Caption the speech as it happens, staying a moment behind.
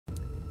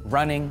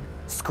Running,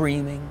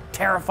 screaming,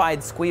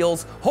 terrified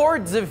squeals,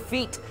 hordes of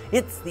feet.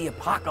 It's the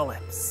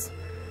apocalypse.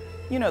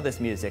 You know this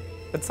music,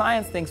 but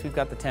science thinks we've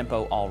got the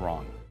tempo all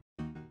wrong.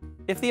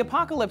 If the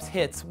apocalypse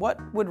hits, what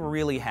would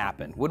really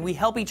happen? Would we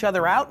help each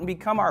other out and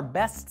become our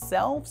best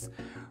selves?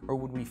 Or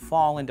would we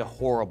fall into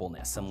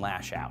horribleness and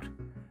lash out?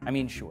 I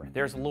mean, sure,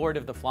 there's Lord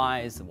of the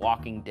Flies,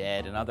 Walking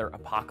Dead, and other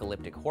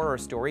apocalyptic horror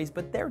stories,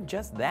 but they're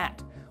just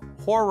that,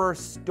 horror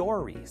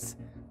stories.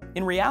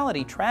 In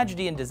reality,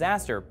 tragedy and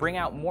disaster bring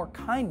out more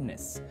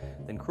kindness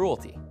than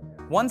cruelty.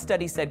 One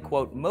study said,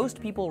 quote, most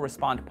people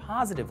respond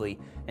positively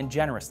and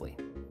generously.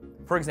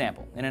 For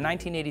example, in a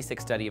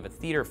 1986 study of a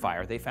theater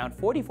fire, they found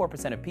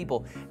 44% of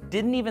people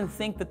didn't even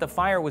think that the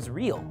fire was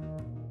real.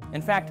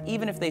 In fact,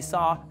 even if they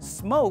saw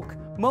smoke,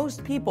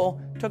 most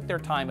people took their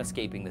time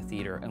escaping the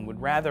theater and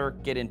would rather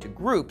get into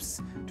groups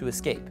to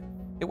escape.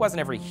 It wasn't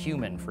every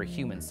human for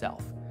human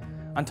self.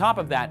 On top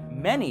of that,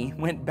 many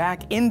went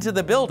back into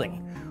the building.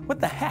 What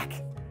the heck?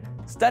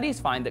 Studies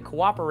find that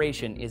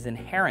cooperation is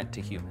inherent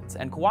to humans,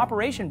 and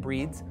cooperation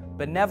breeds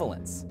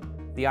benevolence,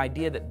 the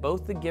idea that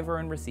both the giver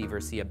and receiver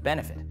see a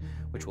benefit,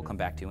 which we'll come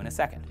back to in a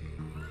second.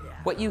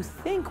 What you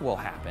think will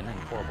happen in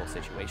horrible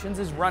situations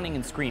is running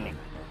and screaming.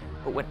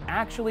 But what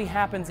actually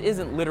happens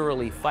isn't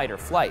literally fight or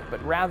flight,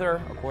 but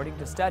rather, according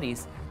to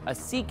studies, a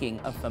seeking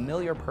of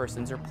familiar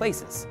persons or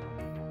places.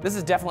 This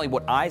is definitely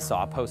what I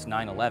saw post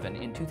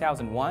 9/11. In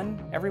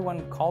 2001,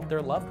 everyone called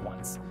their loved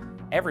ones.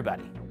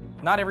 Everybody.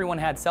 Not everyone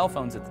had cell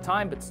phones at the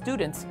time, but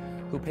students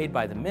who paid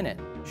by the minute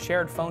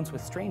shared phones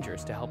with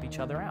strangers to help each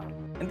other out.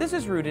 And this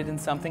is rooted in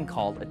something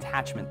called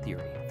attachment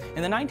theory.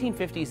 In the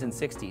 1950s and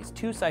 60s,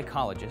 two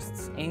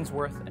psychologists,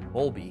 Ainsworth and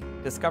Bowlby,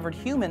 discovered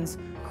humans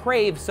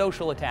crave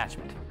social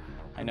attachment.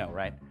 I know,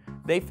 right?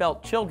 They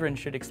felt children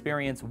should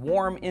experience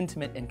warm,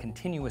 intimate, and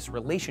continuous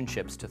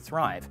relationships to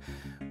thrive,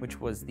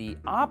 which was the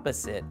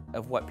opposite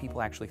of what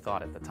people actually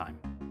thought at the time.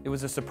 It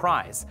was a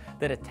surprise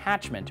that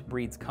attachment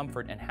breeds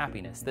comfort and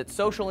happiness, that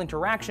social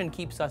interaction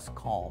keeps us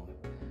calm.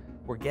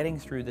 We're getting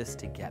through this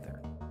together.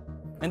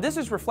 And this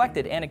is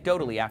reflected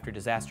anecdotally after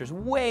disasters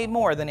way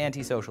more than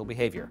antisocial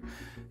behavior.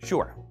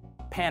 Sure,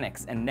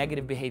 panics and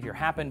negative behavior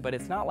happen, but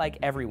it's not like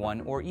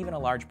everyone, or even a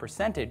large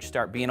percentage,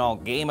 start being all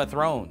Game of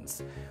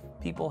Thrones.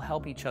 People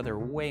help each other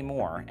way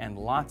more, and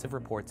lots of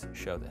reports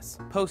show this.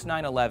 Post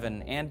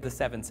 9/11 and the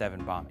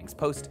 7/7 bombings,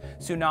 post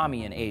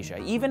tsunami in Asia,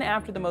 even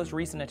after the most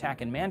recent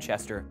attack in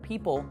Manchester,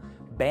 people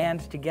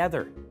band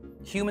together.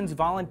 Humans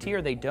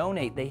volunteer, they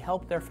donate, they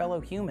help their fellow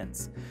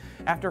humans.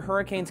 After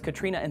Hurricanes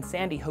Katrina and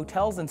Sandy,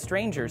 hotels and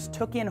strangers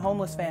took in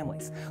homeless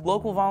families.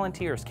 Local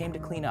volunteers came to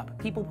clean up.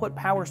 People put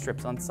power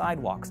strips on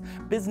sidewalks.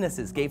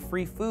 Businesses gave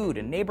free food,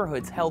 and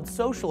neighborhoods held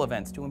social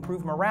events to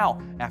improve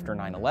morale. After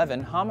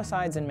 9/11,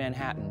 homicides in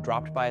Manhattan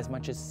dropped by as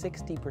much as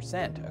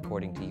 60%,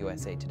 according to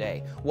USA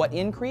Today. What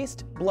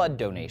increased? Blood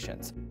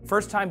donations.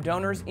 First-time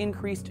donors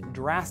increased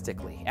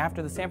drastically.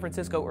 After the San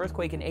Francisco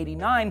earthquake in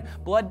 '89,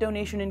 blood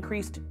donation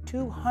increased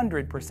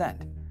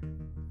 200%.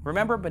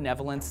 Remember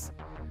benevolence?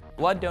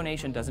 Blood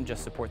donation doesn't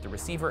just support the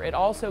receiver, it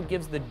also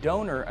gives the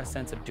donor a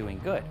sense of doing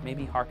good,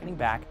 maybe harkening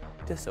back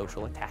to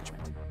social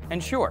attachment.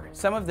 And sure,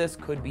 some of this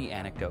could be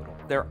anecdotal.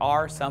 There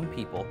are some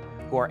people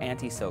who are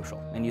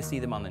antisocial, and you see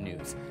them on the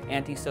news.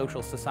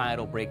 Antisocial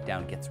societal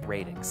breakdown gets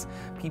ratings.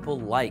 People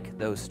like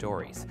those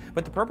stories.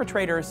 But the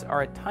perpetrators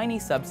are a tiny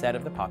subset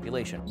of the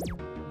population.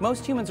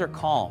 Most humans are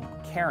calm,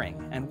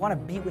 caring, and want to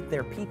be with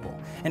their people.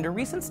 And a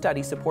recent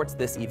study supports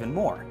this even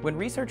more. When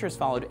researchers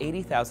followed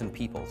 80,000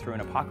 people through an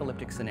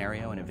apocalyptic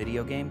scenario in a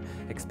video game,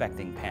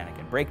 expecting panic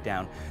and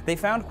breakdown, they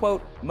found,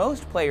 quote,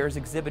 most players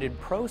exhibited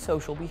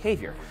pro-social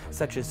behavior,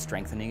 such as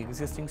strengthening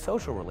existing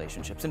social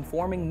relationships and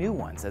forming new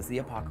ones as the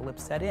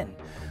apocalypse set in.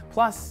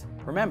 Plus,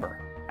 remember,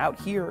 out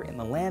here in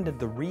the land of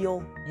the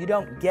real, you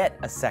don't get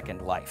a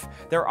second life.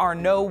 There are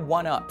no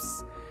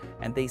one-ups,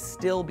 and they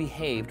still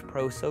behaved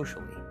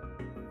pro-socially.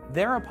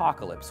 Their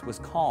apocalypse was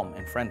calm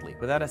and friendly,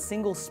 without a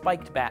single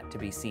spiked bat to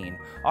be seen.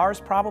 Ours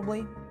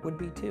probably would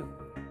be too.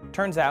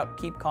 Turns out,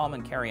 keep calm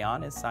and carry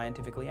on is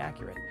scientifically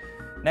accurate.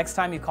 Next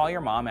time you call your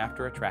mom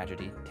after a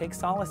tragedy, take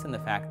solace in the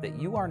fact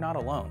that you are not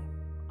alone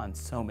on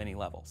so many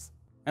levels.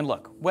 And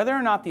look, whether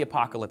or not the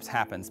apocalypse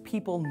happens,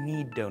 people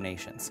need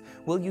donations.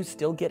 Will you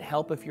still get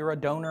help if you're a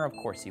donor? Of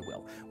course you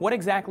will. What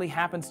exactly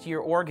happens to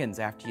your organs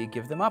after you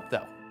give them up,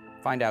 though?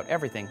 Find out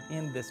everything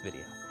in this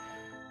video.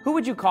 Who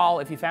would you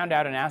call if you found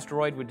out an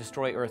asteroid would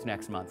destroy Earth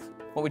next month?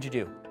 What would you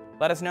do?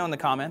 Let us know in the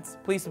comments.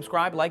 Please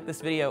subscribe, like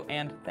this video,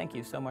 and thank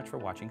you so much for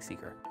watching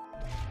Seeker.